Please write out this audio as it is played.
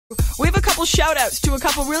couple shout outs to a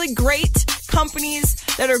couple really great companies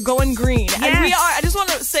that are going green. Yes. And I just want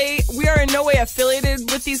to say, we are in no way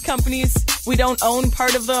affiliated with these companies. We don't own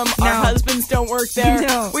part of them. No. Our husbands don't work there.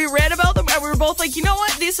 No. We read about them and we were both like, you know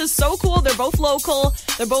what? This is so cool. They're both local.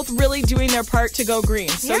 They're both really doing their part to go green.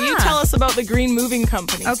 So you tell us about the green moving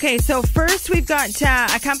company. Okay, so first we've got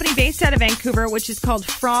a company based out of Vancouver, which is called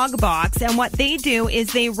FROGBOX. And what they do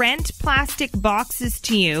is they rent plastic boxes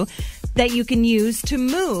to you that you can use to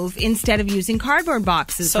move instead of using cardboard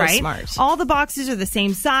boxes, So right? smart. All the boxes are the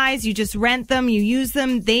same size. You just rent them, you use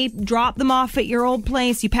them, they drop them off at your old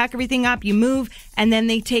place, you pack everything up, you move, and then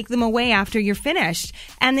they take them away after you're finished.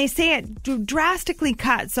 And they say it drastically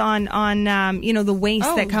cuts on the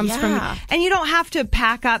waste that comes from it. And you don't have to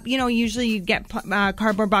pack up, usually you get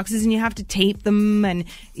cardboard boxes and you have to tape them and,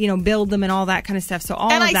 build them and all that kind of stuff. So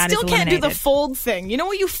all of that is eliminated. And I still can't do the fold thing. You know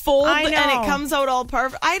when you fold and it comes out all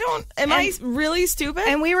perfect? Am I really stupid?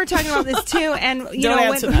 And we were talking about this too. And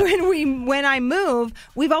when I move,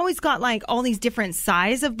 we've always got like all these different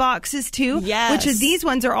size of boxes too. Yes. Which is these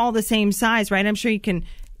ones are all the same size, right? I'm sure you can.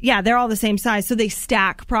 Yeah, they're all the same size, so they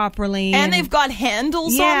stack properly. And they've got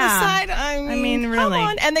handles on the side. I mean, really. Come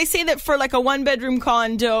on. And they say that for like a one-bedroom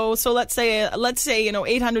condo, so let's say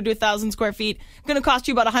 800 to 1,000 square feet, going to cost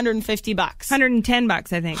you about $150. $110, I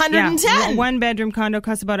think. 110? Yeah. One-bedroom condo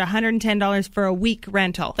costs about $110 for a week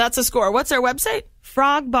rental. That's a score. What's our website?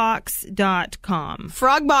 FROGBOX.com.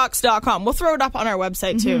 FROGBOX.com. We'll throw it up on our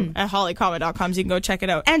website too, at hollycomet.com, so you can go check it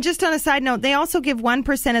out. And just on a side note, they also give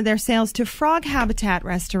 1% of their sales to frog habitat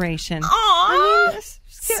restoration. Aww.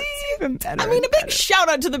 Even better. A big shout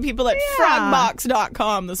out to the people at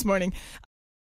frogbox.com this morning.